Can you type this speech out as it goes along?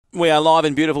We are live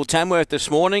in beautiful Tamworth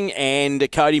this morning, and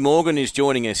Cody Morgan is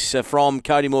joining us from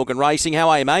Cody Morgan Racing. How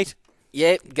are you, mate?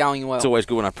 Yeah, going well. It's always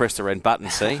good when I press the red button,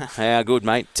 see? How good,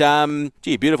 mate.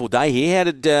 Gee, beautiful day here.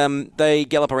 How did they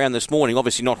gallop around this morning?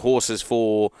 Obviously not horses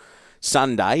for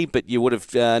Sunday, but you would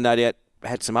have no doubt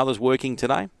had some others working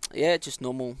today? Yeah, just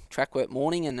normal track work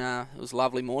morning, and it was a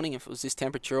lovely morning. If it was this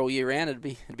temperature all year round, it'd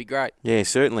be great. Yeah,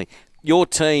 certainly. Your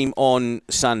team on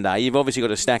Sunday, you've obviously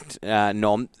got a stacked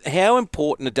nom. How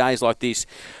important are days like this,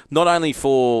 not only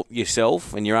for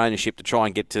yourself and your ownership to try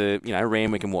and get to,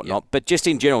 Randwick and whatnot, but just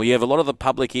in general, you have a lot of the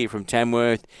public here from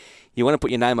Tamworth. You want to put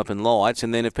your name up in lights,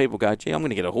 and then if people go, gee, I'm going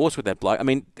to get a horse with that bloke. I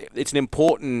mean, it's an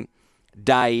important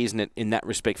day, isn't it, in that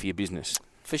respect for your business?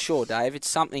 For sure, Dave. It's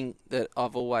something that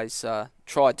I've always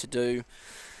tried to do.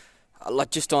 Like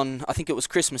just on, I think it was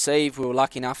Christmas Eve, we were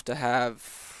lucky enough to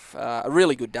have a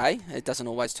really good day. It doesn't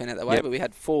always turn out that way, Yep. but we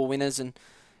had 4 winners, and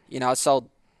I sold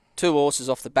 2 horses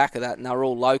off the back of that, and they were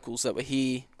all locals that were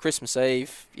here Christmas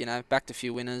Eve. Backed a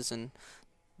few winners, and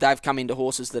they've come into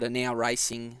horses that are now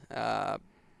racing.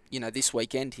 This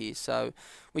weekend here. So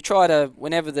we try to,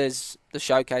 whenever there's the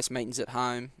showcase meetings at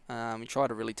home, we try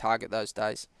to really target those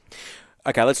days.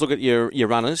 Okay, let's look at your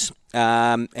runners,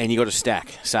 and you got a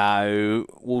stack. So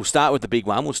we'll start with the big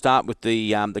one. We'll start with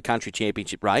the country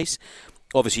championship race.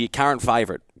 Obviously, your current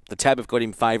favourite. The Tab have got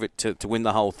him favourite to win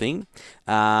the whole thing.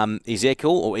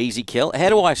 Ezekiel or Ezekiel. How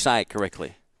do I say it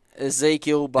correctly?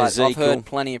 Ezekiel, but I've heard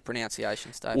plenty of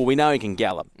pronunciations, Dave. Well, we know he can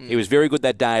gallop. He was very good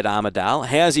that day at Armidale.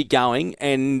 How's he going?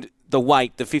 And the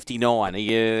weight, the 59. Are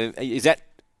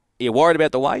you worried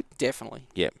about the weight? Definitely.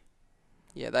 Yep.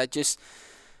 Yeah,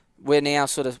 we're now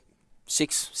sort of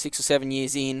 6 or 7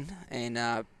 years in,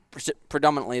 and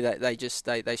predominantly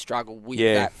they struggle with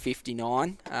that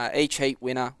 59. Each heat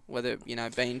winner, whether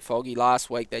being foggy last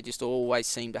week, they just always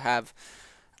seem to have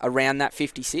around that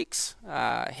 56.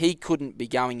 He couldn't be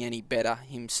going any better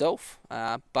himself,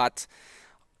 but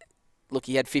look,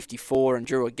 he had 54 and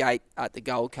drew a gate at the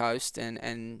Gold Coast,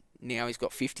 and now he's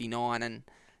got 59 and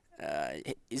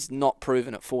is not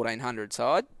proven at 1400.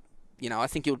 So I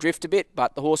think he'll drift a bit,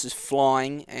 but the horse is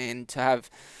flying, and to have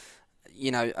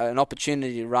an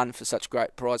opportunity to run for such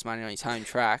great prize money on his home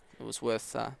track, it was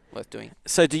worth doing.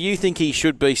 So do you think he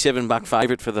should be $7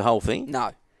 favourite for the whole thing?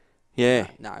 No. Yeah.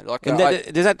 No.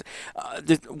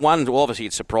 One, obviously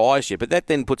it surprised you, but that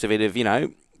then puts a bit of,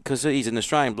 because he's an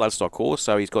Australian bloodstock horse,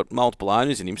 so he's got multiple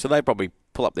owners in him, so they probably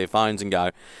pull up their phones and go,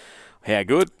 how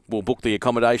good, we'll book the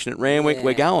accommodation at Randwick,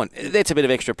 we're going. That's a bit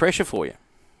of extra pressure for you.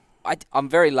 I'm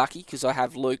very lucky because I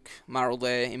have Luke Murrell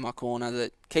there in my corner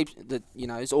that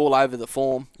is all over the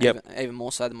form, even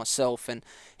more so than myself, and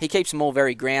he keeps them all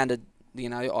very grounded.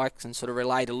 I can sort of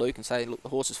relay to Luke and say, look, the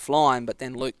horse is flying, but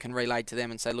then Luke can relay to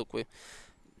them and say, look, we're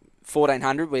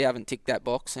 1400, we haven't ticked that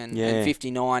box, and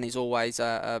 59 is always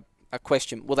a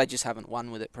question. Well, they just haven't won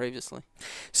with it previously.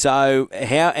 So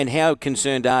how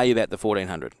concerned are you about the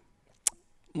 1400?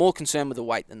 More concerned with the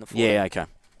weight than the 14. Yeah, okay.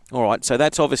 All right, so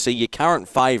that's obviously your current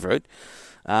favourite,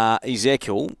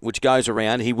 Ezekiel, which goes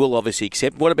around. He will obviously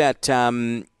accept. What about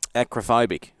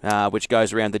Acrophobic, which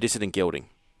goes around the dissident gelding?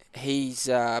 He's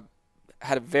had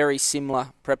a very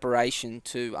similar preparation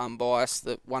to Unbiased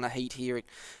that won a heat here a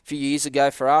few years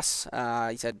ago for us.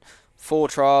 He's had 4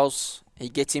 trials. He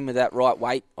gets in with that right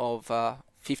weight of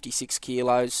 56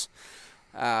 kilos.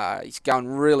 He's going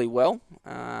really well.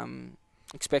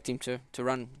 Expect him to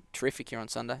run terrific here on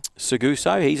Sunday.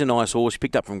 Seguso, he's a nice horse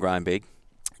picked up from Graham Begg.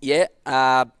 Yeah,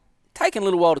 taken a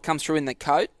little while to come through in the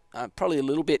coat. Probably a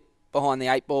little bit behind the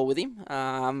 8 ball with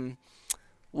him.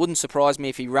 Wouldn't surprise me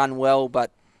if he run well,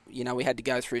 but we had to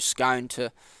go through Scone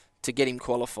to get him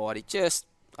qualified.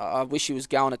 I wish he was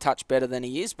going a touch better than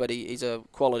he is, but he's a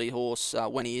quality horse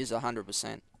when he is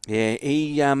 100%. Yeah,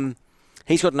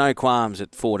 he's got no qualms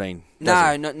at 14.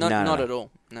 No, not at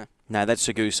all. No, that's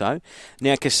Seguso.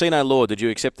 Now, Casino Lord, did you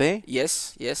accept there?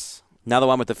 Yes. Another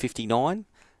one with the 59?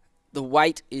 The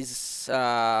weight is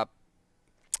a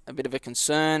bit of a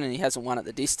concern, and he hasn't won at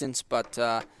the distance, but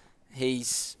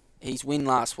his win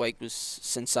last week was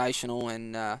sensational,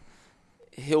 and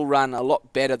he'll run a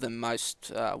lot better than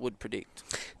most would predict.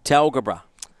 Talgabra,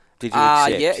 did you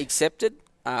accept? Yeah, accepted.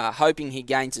 Hoping he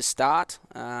gains a start.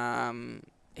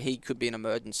 He could be an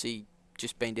emergency,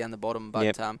 just been down the bottom,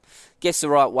 but gets the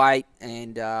right weight,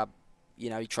 and he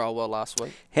trialled well last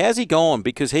week. How's he gone?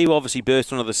 Because he obviously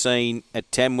burst onto the scene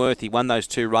at Tamworth. He won those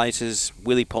 2 races,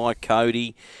 Willie Pike,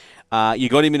 Cody. You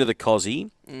got him into the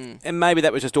Cozzy, and maybe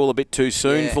that was just all a bit too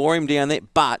soon for him down there.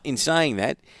 But in saying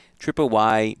that, trip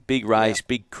away, big race,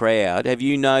 big crowd. Have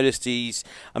you noticed he's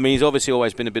obviously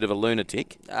always been a bit of a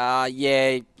lunatic.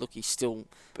 Look, he's still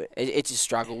It's a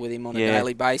struggle with him on a Yeah.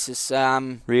 daily basis.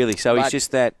 Really? So he's but-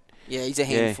 just that... Yeah, he's a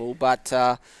handful. But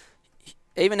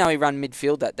even though he ran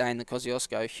midfield that day in the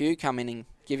Kosciuszko, Hugh come in and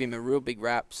give him a real big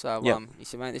rap. So Yep. he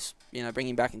said, mate, bring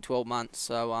him back in 12 months.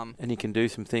 So And he can do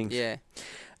some things. yeah.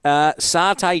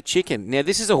 Satay Chicken. Now,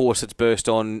 this is a horse that's burst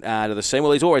on to the scene.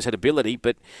 Well, he's always had ability,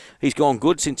 but he's gone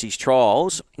good since his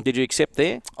trials. Did you accept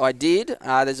there? I did.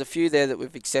 There's a few there that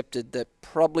we've accepted that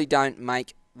probably don't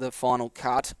make the final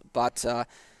cut, but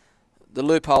the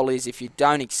loophole is if you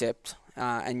don't accept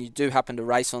and you do happen to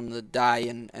race on the day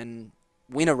and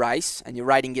win a race and your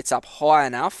rating gets up high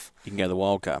enough, You can go to the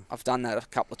wild card. I've done that a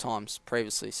couple of times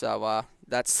previously, so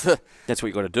that's That's what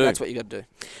you got to do. that's what you got to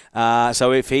do.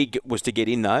 So if he was to get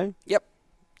in, though, Yep,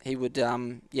 he would.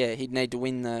 He'd need to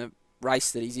win the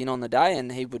race that he's in on the day,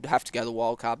 and he would have to go to the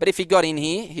wild card. But if he got in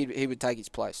here, he would take his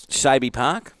place. Saby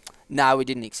Park, No, we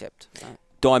didn't accept. No.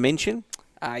 Dimension.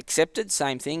 Accepted,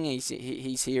 same thing.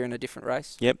 He's here in a different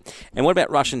race. Yep. And what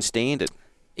about Russian Standard?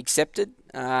 Accepted.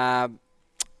 Same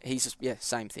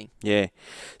thing. Yeah.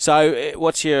 So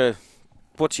what's your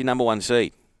number one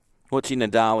seed? What's your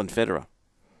Nadal and Federer?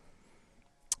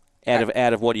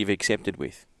 Out of what you've accepted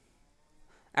with?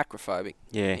 Acrophobic.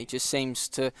 Yeah. He just seems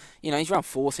to, he's run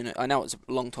fourth in it. I know it was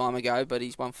a long time ago, but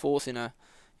he's won fourth in a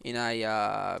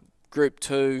Group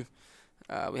 2.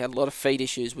 We had a lot of feet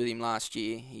issues with him last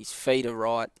year. His feet are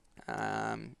right.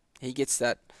 He gets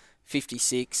that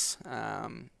 56.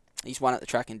 He's won at the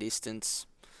track and distance.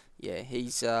 Yeah,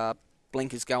 he's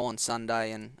blinkers go on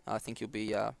Sunday, and I think he'll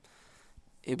be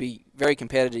very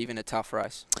competitive in a tough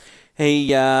race.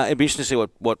 It'd be interesting to see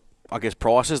what I guess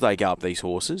prices they go up these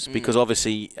horses, because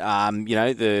obviously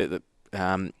the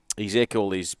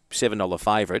Ezekiel is $7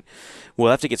 favourite. We'll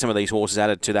have to get some of these horses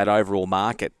added to that overall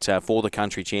market for the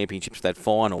country championships, that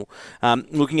final.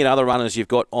 Looking at other runners you've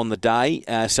got on the day,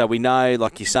 so we know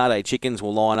like your Satay Chickens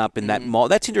will line up in that mile.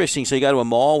 That's interesting. So you go to a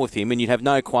mile with him, and you'd have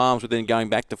no qualms with him going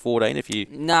back to 14 if you.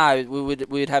 No,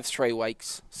 we'd have 3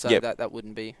 weeks, so Yep. that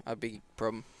wouldn't be a big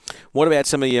problem. What about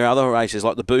some of your other races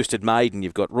like the Boosted Maiden?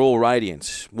 You've got Royal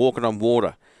Radiance, Walking on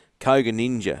Water, Koga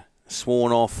Ninja,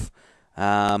 Sworn Off,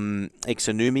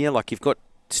 Exonumia. Like you've got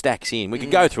stacks in. We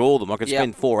could go through all of them. I could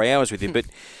spend 4 hours with you. But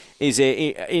is there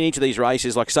in each of these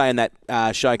races, like say in that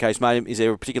Showcase Maiden, is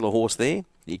there a particular horse there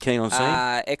you're keen on seeing?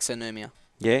 Exonumia.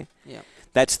 Yeah. Yeah.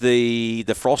 That's the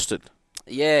Frosted.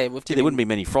 Yeah, There wouldn't be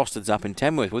many Frosteds up in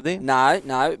Tamworth, would there?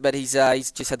 No, but he's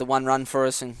just had the one run for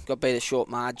us and got beat a short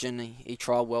margin. He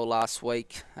trialled well last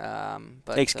week.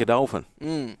 Ex-Godolphin.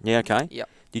 Yeah, okay. Yep.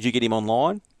 Did you get him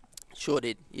online? Sure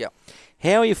did. Yep.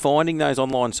 How are you finding those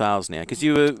online sales now? Because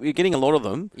you're getting a lot of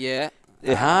them. Yeah.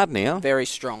 They're hard now. Very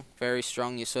strong. Very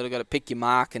strong. You sort of got to pick your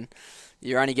mark, and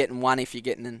you're only getting one if you're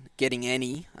getting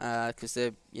any, because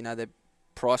they're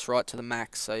priced right to the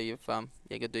max. So you've got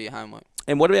to do your homework.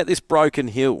 And what about this Broken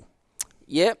Hill?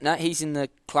 Yeah, no, he's in the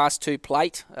Class 2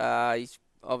 plate. He's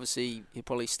obviously he'll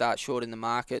probably start short in the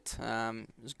market. It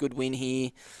was a good win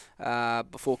here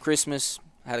before Christmas.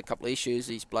 Had a couple of issues.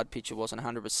 His blood picture wasn't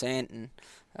 100%, and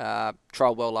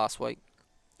trialled well last week.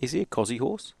 Is he a Cosy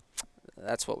horse?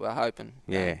 That's what we're hoping.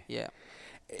 Yeah. Yeah.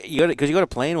 Because you got to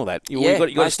plan all that. You Yeah, got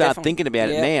to most start definitely. thinking about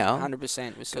it now.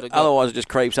 100%. We sort of Otherwise, it just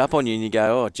creeps up on you, and you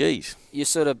go, "Oh, geez." You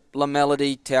sort of La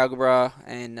Melody, Talgabra,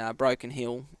 and Broken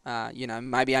Hill.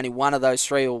 Maybe only one of those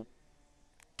three will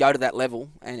go to that level,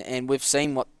 and we've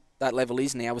seen what that level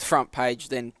is now with Front Page.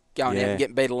 Then going out and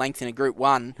getting beat a length in a Group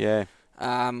 1. Yeah.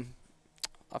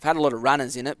 I've had a lot of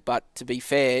runners in it, but to be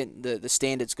fair, the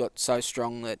standards got so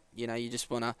strong that you just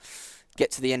want to get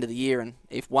to the end of the year, and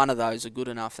if one of those are good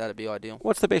enough, that'd be ideal.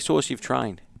 What's the best horse you've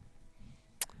trained?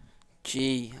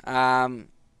 Gee,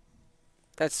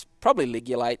 that's probably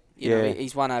Ligulate.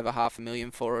 He's won over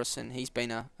 $500,000 for us, and he's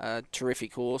been a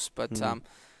terrific horse. But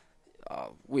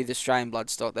with Australian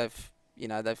Bloodstock, they've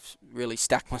really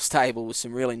stacked my stable with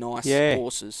some really nice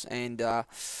horses. And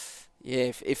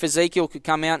if Ezekiel could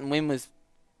come out and win with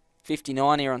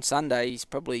 59 here on Sunday, he's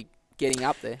probably getting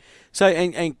up there. So,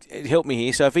 and help me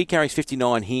here. So, if he carries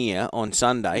 59 here on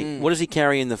Sunday, what does he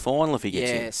carry in the final if he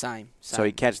gets in? Same. So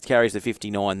he carries the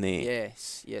 59 there.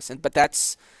 Yes. But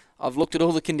I've looked at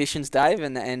all the conditions, Dave,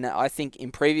 and I think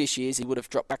in previous years he would have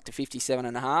dropped back to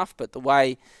 57.5. But the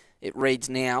way it reads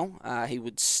now, he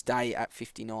would stay at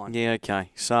 59. Yeah. Okay.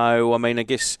 So, I mean, I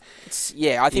guess.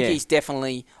 I think he's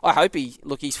definitely. I hope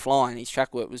he's flying. His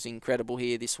track work was incredible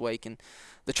here this week, and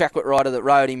the track work rider that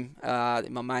rode him,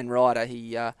 my main rider,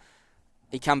 he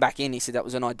come back in. He said that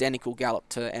was an identical gallop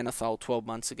to Anethol 12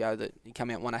 months ago. That he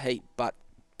come out and won a heat, but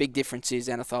big difference is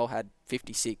Anethol had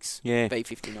 56,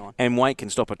 B59. And weight can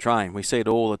stop a train. We see it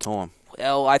all the time.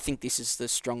 Well, I think this is the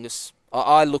strongest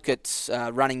I look at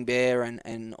Running Bear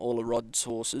and all of Rod's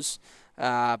horses.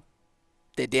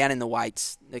 They're down in the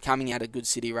weights. They're coming out of good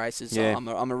city races. Yeah.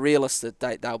 I'm a realist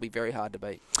that they'll be very hard to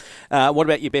beat. What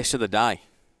about your best of the day?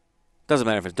 Doesn't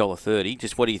matter if it's $1.30.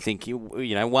 Just what do you think? You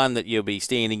know, one that you'll be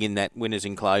standing in that winner's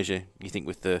enclosure. You think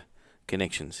with the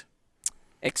connections,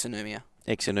 Exonumia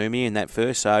in that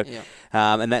first. So, Yeah.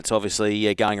 And that's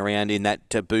obviously going around in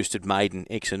that boosted maiden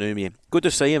Exonumia. Good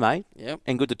to see you, mate. Yep.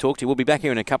 And good to talk to you. We'll be back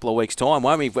here in a couple of weeks' time,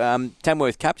 won't we?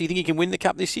 Tamworth Cup. Do you think you can win the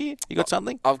Cup this year? You got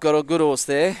something? I've got a good horse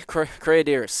there,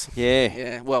 Creaderis. Yeah.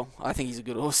 Yeah. Well, I think he's a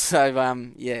good horse.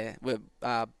 So yeah, we've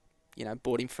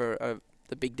bought him for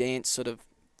the Big Dance sort of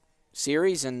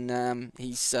series, and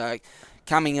he's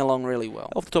coming along really well.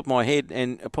 Off the top of my head,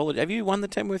 and apologies, have you won the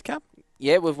Tamworth Cup?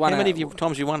 Yeah, we've won. How many times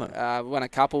have you won it? Won a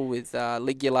couple with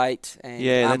Ligulate and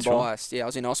that's Unbiased. Right. Yeah, I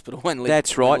was in hospital when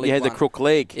That's right. When you had won. the crook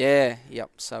leg. Yeah, yep.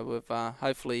 So we've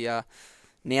hopefully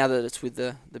now that it's with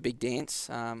the Big Dance,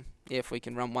 if we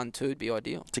can run 1-2, it'd be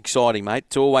ideal. It's exciting, mate.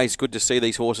 It's always good to see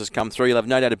these horses come through. You'll have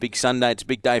no doubt a big Sunday. It's a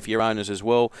big day for your owners as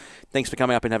well. Thanks for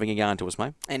coming up and having a yarn to us,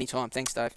 mate. Anytime. Thanks, Dave.